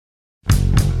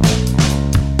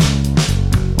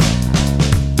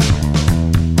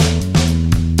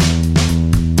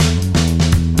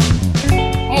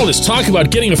Let's talk about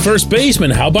getting a first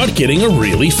baseman. How about getting a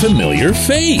really familiar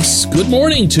face? Good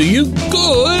morning to you.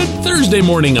 Good Thursday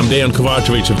morning. I'm Dan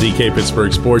Kovacevic of DK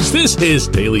Pittsburgh Sports. This is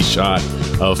Daily Shot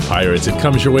of Pirates. It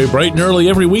comes your way bright and early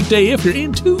every weekday if you're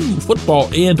into football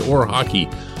and or hockey.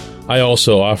 I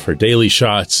also offer daily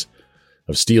shots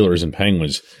of Steelers and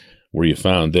Penguins where you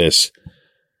found this.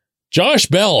 Josh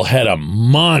Bell had a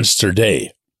monster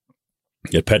day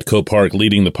at Petco Park,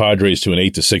 leading the Padres to an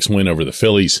 8-6 win over the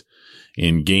Phillies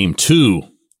in Game 2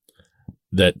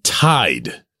 that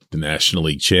tied the National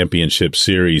League Championship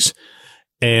Series.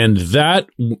 And that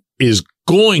is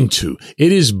it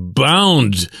is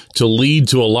bound to lead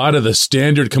to a lot of the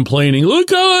standard complaining. Look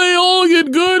how they all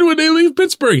get good when they leave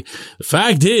Pittsburgh. The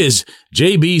fact is,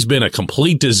 JB's been a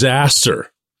complete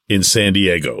disaster in San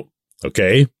Diego.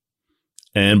 Okay?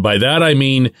 And by that I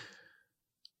mean,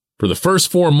 for the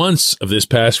first 4 months of this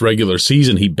past regular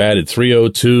season, he batted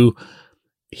 .302.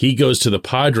 He goes to the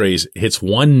Padres, hits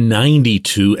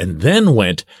 192, and then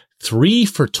went 3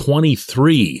 for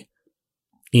 23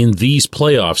 in these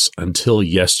playoffs until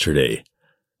yesterday.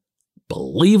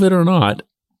 Believe it or not,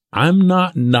 I'm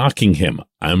not knocking him.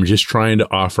 I'm just trying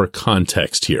to offer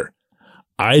context here.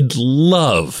 I'd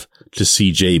love to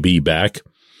see JB back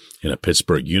in a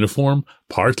Pittsburgh uniform,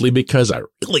 partly because I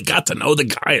really got to know the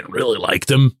guy and really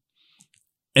liked him.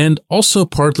 And also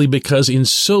partly because in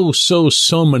so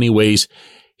many ways,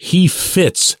 he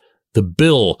fits the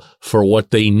bill for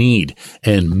what they need.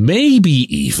 And maybe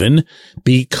even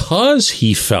because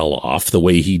he fell off the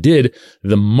way he did,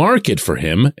 the market for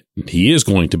him, he is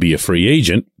going to be a free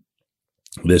agent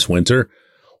this winter,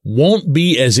 won't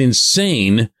be as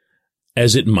insane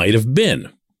as it might have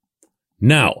been.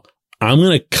 Now, I'm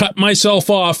going to cut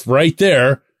myself off right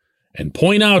there and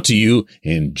point out to you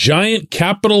in giant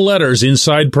capital letters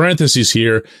inside parentheses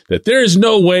here that there is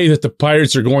no way that the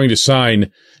Pirates are going to sign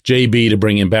JB to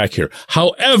bring him back here.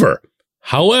 However,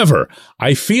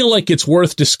 I feel like it's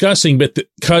worth discussing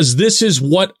because this is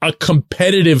what a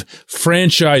competitive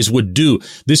franchise would do.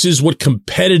 This is what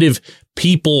competitive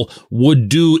people would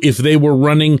do if they were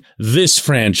running this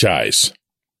franchise.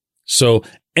 So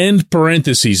end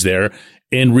parentheses there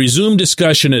and resume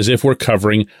discussion as if we're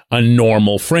covering a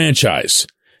normal franchise.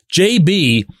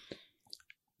 JB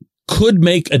could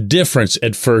make a difference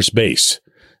at first base.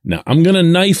 Now, I'm going to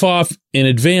knife off in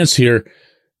advance here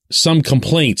some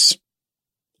complaints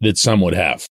that some would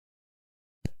have.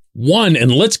 One,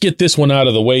 and let's get this one out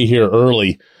of the way here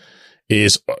early,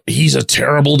 is he's a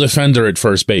terrible defender at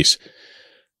first base.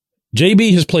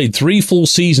 JB has played 3 full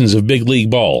seasons of big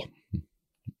league ball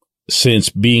since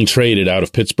being traded out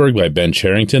of Pittsburgh by Ben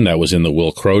Cherington. That was in the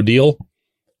Will Crow deal.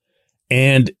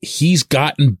 And he's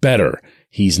gotten better.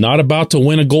 He's not about to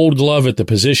win a Gold Glove at the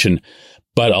position,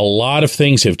 but a lot of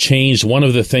things have changed. One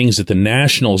of the things that the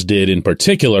Nationals did in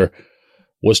particular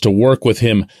was to work with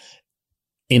him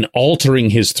in altering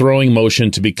his throwing motion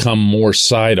to become more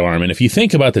sidearm. And if you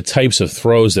think about the types of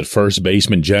throws that first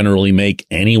basemen generally make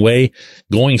anyway,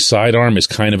 going sidearm is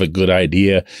kind of a good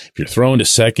idea. If you're throwing to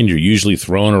second, you're usually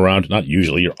throwing around, not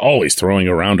usually, you're always throwing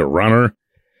around a runner.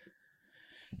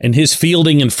 And his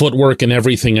fielding and footwork and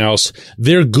everything else,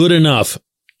 they're good enough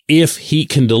if he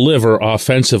can deliver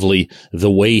offensively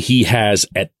the way he has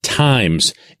at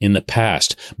times in the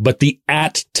past. But the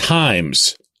at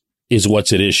times is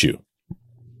what's at issue.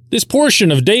 This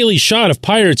portion of Daily Shot of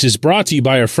Pirates is brought to you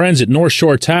by our friends at North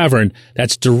Shore Tavern.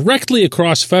 That's directly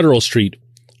across Federal Street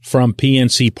from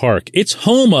PNC Park. It's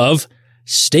home of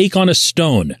Steak on a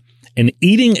Stone, an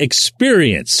eating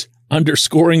experience,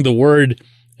 underscoring the word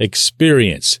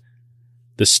experience.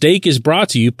 The steak is brought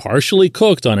to you partially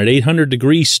cooked on an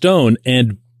 800-degree stone,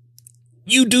 and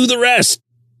you do the rest.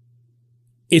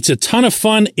 It's a ton of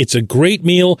fun, it's a great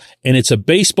meal, and it's a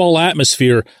baseball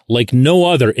atmosphere like no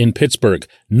other in Pittsburgh.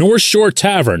 North Shore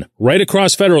Tavern, right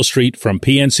across Federal Street from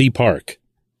PNC Park.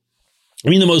 I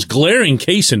mean, the most glaring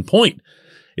case in point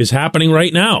is happening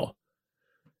right now.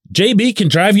 JB can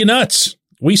drive you nuts.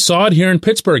 We saw it here in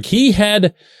Pittsburgh. He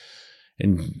had,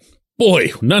 and boy,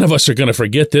 none of us are going to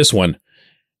forget this one,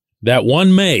 that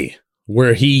one May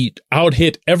where he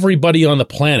out-hit everybody on the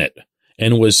planet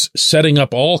and was setting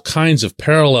up all kinds of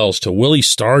parallels to Willie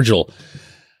Stargell.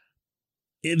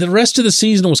 The rest of the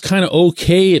season was kind of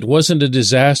okay. It wasn't a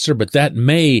disaster, but that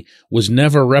May was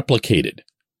never replicated.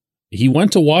 He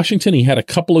went to Washington. He had a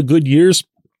couple of good years,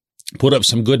 put up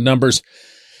some good numbers.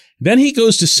 Then he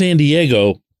goes to San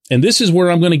Diego, and this is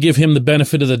where I'm going to give him the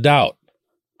benefit of the doubt.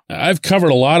 I've covered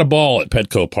a lot of ball at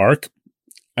Petco Park.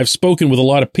 I've spoken with a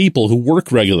lot of people who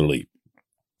work regularly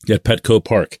at Petco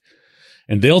Park.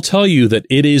 And they'll tell you that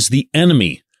it is the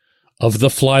enemy of the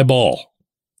fly ball.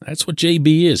 That's what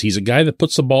JB is. He's a guy that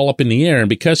puts the ball up in the air, and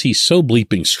because he's so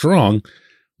bleeping strong,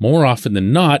 more often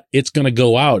than not, it's going to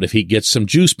go out if he gets some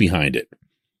juice behind it.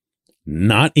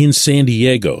 Not in San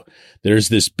Diego. There's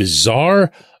this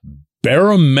bizarre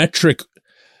barometric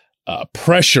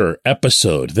pressure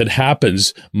episode that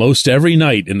happens most every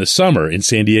night in the summer in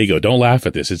San Diego. Don't laugh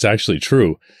at this. It's actually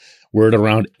true. We're at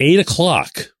around 8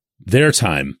 o'clock their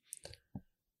time.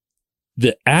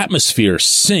 The atmosphere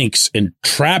sinks and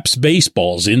traps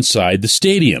baseballs inside the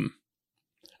stadium.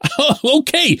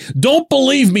 Okay, don't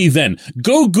believe me then.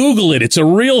 Go Google it. It's a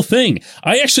real thing.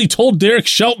 I actually told Derek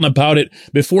Shelton about it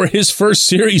before his first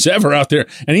series ever out there,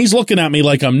 and he's looking at me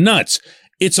like I'm nuts.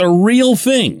 It's a real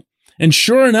thing. And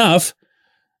sure enough,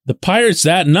 the Pirates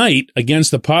that night against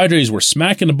the Padres were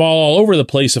smacking the ball all over the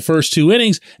place the first 2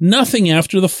 innings, nothing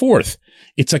after the fourth.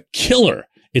 It's a killer.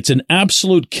 It's an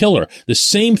absolute killer. The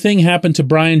same thing happened to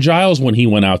Brian Giles when he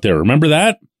went out there. Remember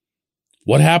that?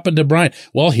 What happened to Brian?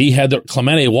 Well, he had the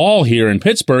Clemente wall here in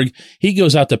Pittsburgh. He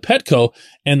goes out to Petco,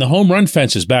 and the home run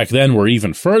fences back then were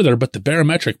even further, but the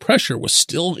barometric pressure was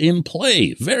still in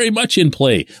play, very much in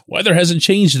play. Weather hasn't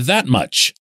changed that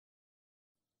much.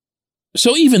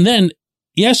 So even then,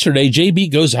 yesterday,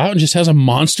 JB goes out and just has a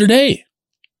monster day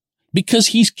because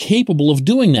he's capable of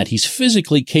doing that. He's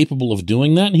physically capable of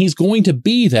doing that, and he's going to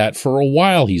be that for a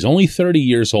while. He's only 30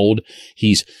 years old.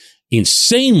 He's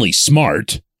insanely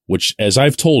smart, which, as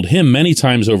I've told him many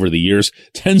times over the years,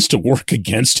 tends to work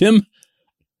against him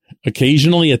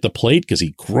occasionally at the plate because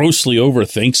he grossly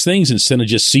overthinks things instead of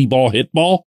just see ball, hit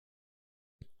ball.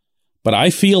 But I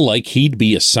feel like he'd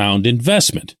be a sound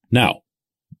investment. Now,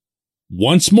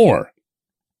 once more,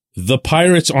 the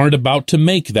Pirates aren't about to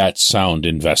make that sound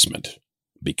investment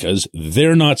because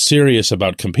they're not serious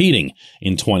about competing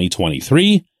in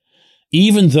 2023,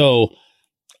 even though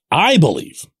I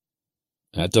believe,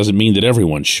 that doesn't mean that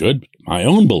everyone should, my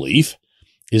own belief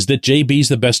is that JB's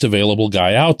the best available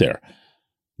guy out there.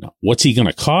 Now, what's he going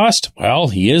to cost? Well,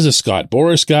 he is a Scott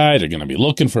Boras guy. They're going to be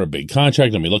looking for a big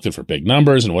contract. They'll be looking for big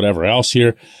numbers and whatever else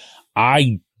here.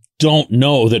 I don't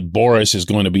know that Boras is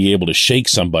going to be able to shake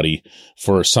somebody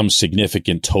for some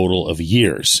significant total of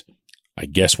years. I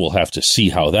guess we'll have to see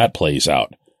how that plays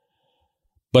out.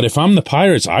 But if I'm the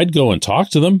Pirates, I'd go and talk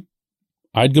to them.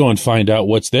 I'd go and find out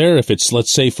what's there. If it's,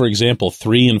 let's say, for example,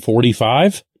 3 and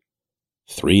 45,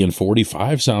 3 and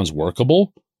 45 sounds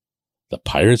workable. The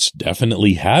Pirates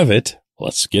definitely have it.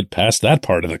 Let's get past that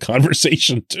part of the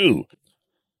conversation too.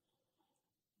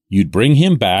 You'd bring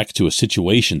him back to a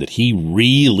situation that he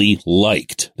really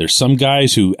liked. There's some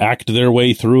guys who act their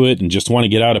way through it and just want to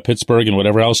get out of Pittsburgh and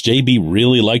whatever else. JB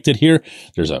really liked it here.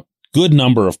 There's a good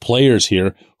number of players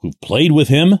here who've played with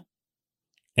him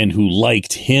and who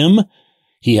liked him.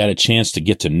 He had a chance to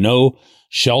get to know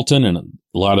Shelton and a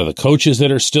lot of the coaches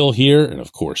that are still here, and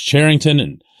of course Cherington.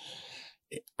 And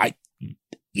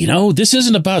this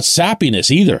isn't about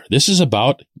sappiness either. This is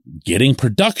about getting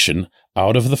production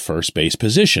out of the first base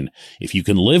position. If you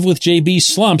can live with JB's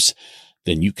slumps,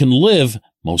 then you can live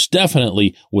most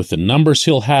definitely with the numbers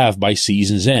he'll have by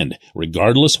season's end,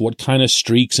 regardless what kind of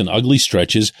streaks and ugly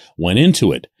stretches went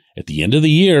into it. At the end of the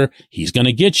year, he's going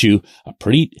to get you a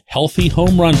pretty healthy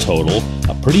home run total,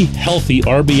 a pretty healthy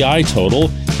RBI total,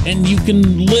 and you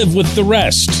can live with the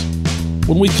rest.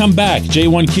 When we come back,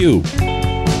 J1Q.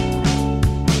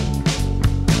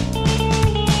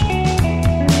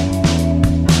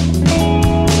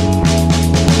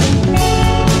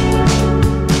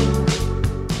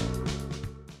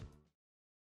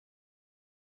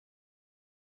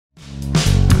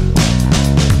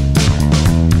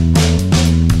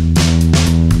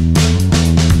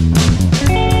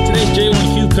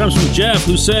 Comes from Jeff,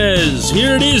 who says,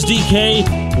 here it is,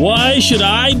 DK. Why should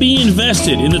I be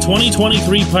invested in the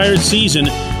 2023 Pirates season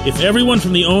if everyone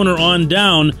from the owner on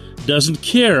down doesn't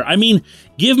care? I mean,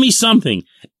 give me something,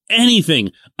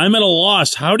 anything. I'm at a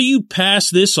loss. How do you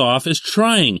pass this off as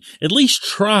trying? At least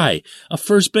try. A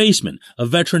first baseman, a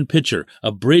veteran pitcher,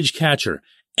 a bridge catcher,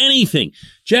 anything.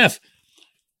 Jeff,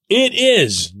 it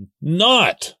is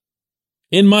not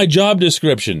in my job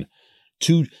description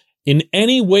to in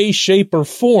any way, shape, or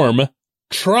form,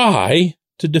 try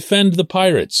to defend the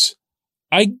Pirates.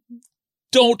 I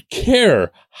don't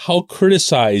care how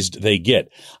criticized they get.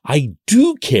 I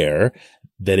do care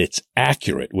that it's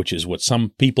accurate, which is what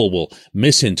some people will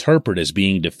misinterpret as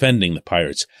being defending the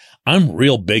Pirates. I'm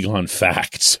real big on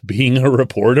facts, being a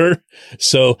reporter.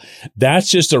 So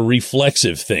that's just a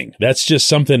reflexive thing. That's just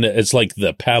something that it's like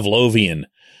the Pavlovian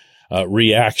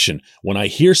reaction. When I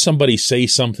hear somebody say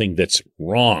something that's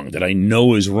wrong, that I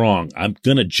know is wrong, I'm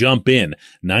going to jump in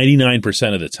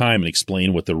 99% of the time and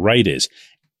explain what the right is.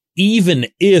 even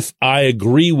if I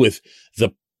agree with the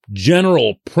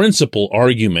general principle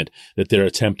argument that they're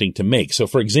attempting to make. So,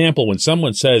 for example, when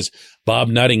someone says Bob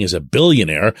Nutting is a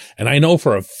billionaire, and I know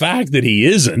for a fact that he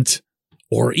isn't,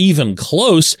 or even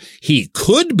close, he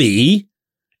could be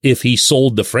if he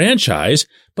sold the franchise,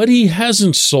 but he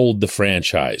hasn't sold the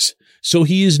franchise. So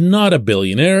he is not a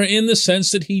billionaire in the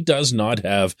sense that he does not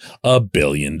have $1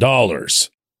 billion.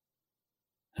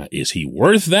 Is he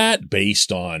worth that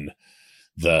based on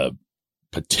the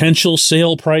potential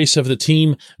sale price of the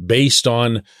team, based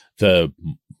on the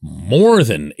more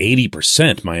than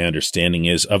 80%, my understanding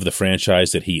is, of the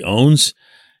franchise that he owns?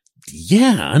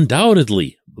 Yeah,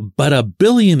 undoubtedly. But a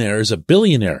billionaire is a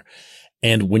billionaire.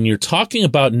 And when you're talking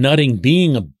about Nutting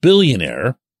being a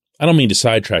billionaire, I don't mean to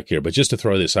sidetrack here, but just to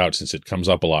throw this out since it comes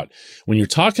up a lot. When you're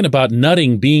talking about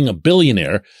Nutting being a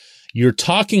billionaire, you're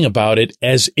talking about it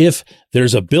as if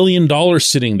there's $1 billion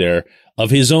sitting there of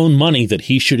his own money that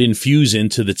he should infuse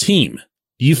into the team.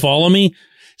 Do you follow me?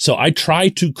 So I try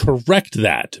to correct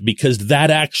that because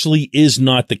that actually is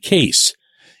not the case.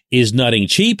 Is Nutting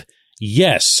cheap?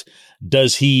 Yes.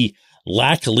 Does he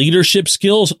lack leadership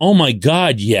skills? Oh my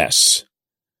God, yes.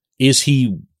 Is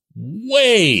he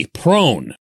way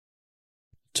prone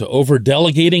to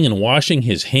over-delegating and washing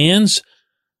his hands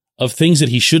of things that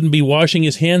he shouldn't be washing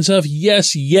his hands of?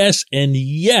 Yes, yes, and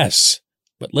yes.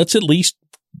 But let's at least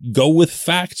go with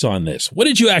facts on this. What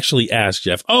did you actually ask,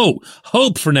 Jeff? Oh,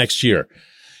 hope for next year.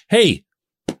 Hey,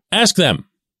 ask them.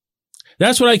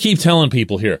 That's what I keep telling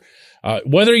people here.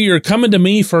 Whether you're coming to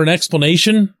me for an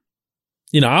explanation,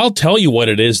 I'll tell you what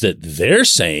it is that they're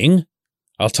saying.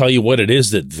 I'll tell you what it is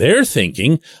that they're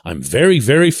thinking. I'm very,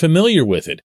 very familiar with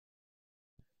it.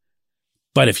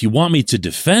 But if you want me to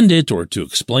defend it or to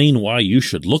explain why you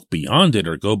should look beyond it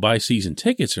or go buy season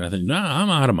tickets or nothing, I'm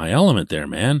out of my element there,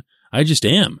 man. I just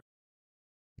am.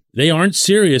 They aren't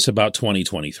serious about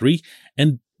 2023.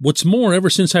 And what's more, ever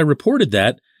since I reported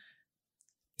that,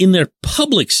 in their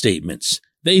public statements,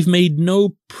 they've made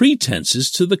no pretenses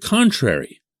to the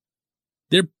contrary.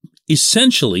 They're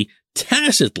essentially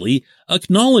tacitly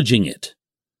acknowledging it.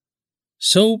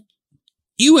 So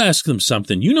you ask them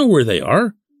something, you know where they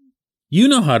are. You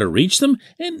know how to reach them.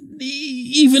 And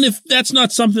even if that's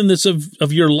not something that's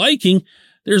of your liking,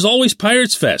 there's always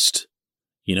Pirates Fest.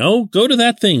 Go to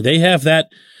that thing. They have that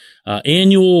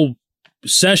annual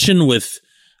session with,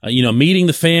 meeting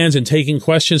the fans and taking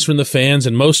questions from the fans.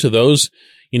 And most of those,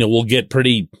 will get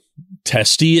pretty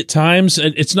testy at times.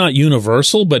 It's not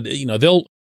universal, but,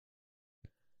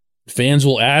 fans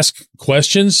will ask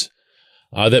questions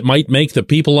that might make the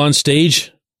people on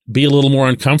stage be a little more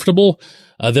uncomfortable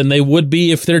than they would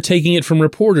be if they're taking it from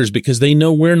reporters because they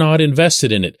know we're not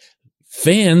invested in it.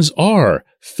 Fans are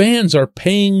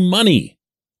paying money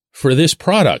for this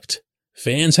product.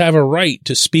 Fans have a right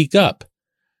to speak up.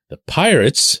 The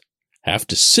Pirates have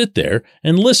to sit there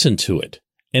and listen to it.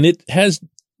 And it has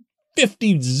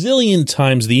 50 zillion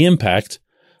times the impact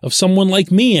of someone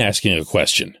like me asking a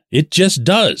question. It just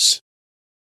does.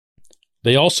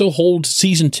 They also hold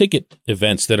season ticket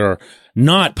events that are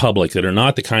not public, that are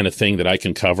not the kind of thing that I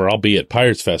can cover. I'll be at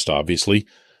Pirates Fest, obviously.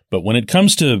 But when it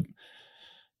comes to,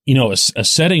 a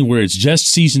setting where it's just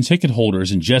season ticket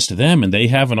holders and just them, and they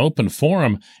have an open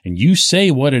forum, and you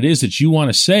say what it is that you want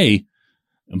to say,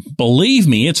 believe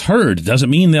me, it's heard. Doesn't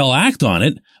mean they'll act on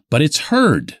it, but it's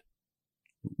heard.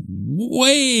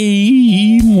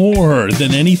 Way more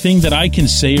than anything that I can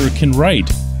say or can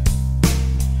write.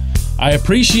 I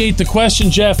appreciate the question,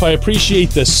 Jeff. I appreciate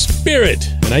the spirit,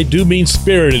 and I do mean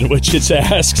spirit, in which it's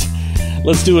asked.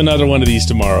 Let's do another one of these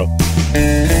tomorrow.